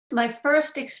My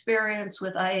first experience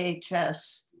with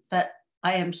IHS that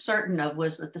I am certain of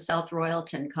was at the South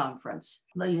Royalton conference.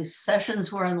 The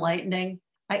sessions were enlightening.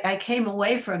 I came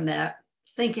away from that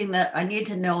thinking that I need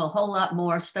to know a whole lot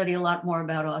more, study a lot more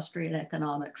about Austrian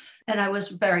economics. And I was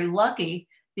very lucky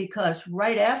because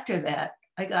right after that,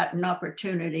 I got an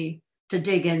opportunity to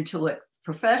dig into it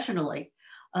professionally.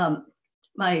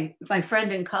 My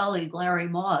friend and colleague, Larry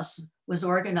Moss, was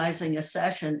organizing a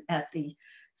session at the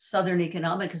Southern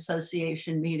Economic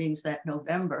Association meetings that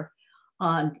November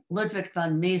on Ludwig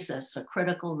von Mises, a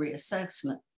critical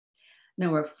reassessment. There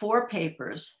were 4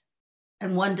 papers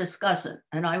and 1 discussant,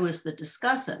 and I was the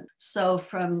discussant. So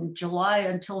from July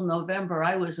until November,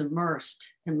 I was immersed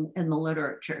in the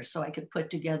literature so I could put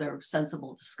together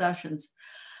sensible discussions.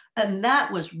 And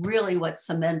that was really what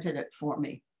cemented it for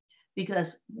me,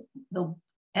 because the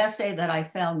essay that I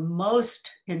found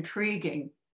most intriguing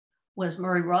was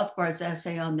Murray Rothbard's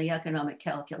essay on the economic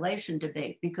calculation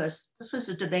debate, because this was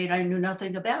a debate I knew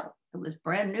nothing about. It was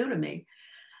brand new to me.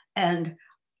 And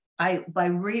I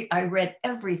read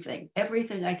everything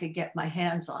I could get my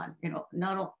hands on,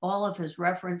 not all of his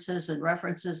references and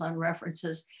references on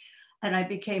references. And I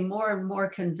became more and more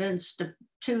convinced of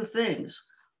 2 things.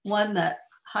 One, that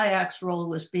Hayek's role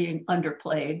was being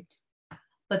underplayed.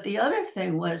 But the other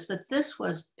thing was that this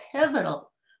was pivotal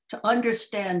to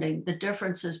understanding the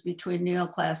differences between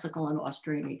neoclassical and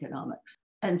Austrian economics.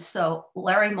 And so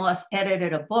Larry Moss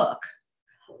edited a book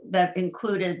that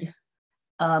included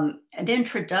an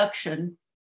introduction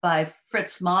by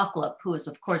Fritz Machlup, who is,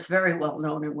 of course, very well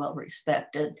known and well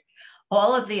respected,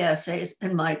 all of the essays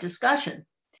and my discussion.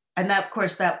 And that, of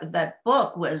course, that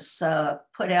book was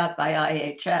put out by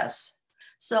IHS.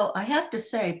 So I have to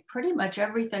say, pretty much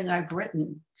everything I've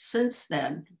written since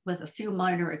then, with a few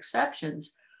minor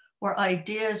exceptions, were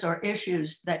ideas or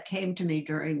issues that came to me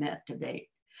during that debate.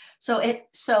 So I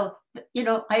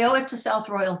owe it to South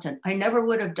Royalton. I never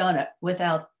would have done it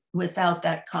without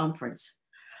that conference.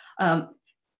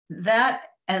 That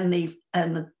and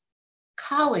the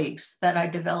colleagues that I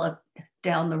developed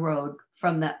down the road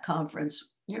from that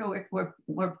conference,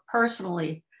 were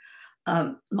personally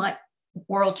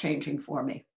world changing for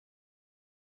me.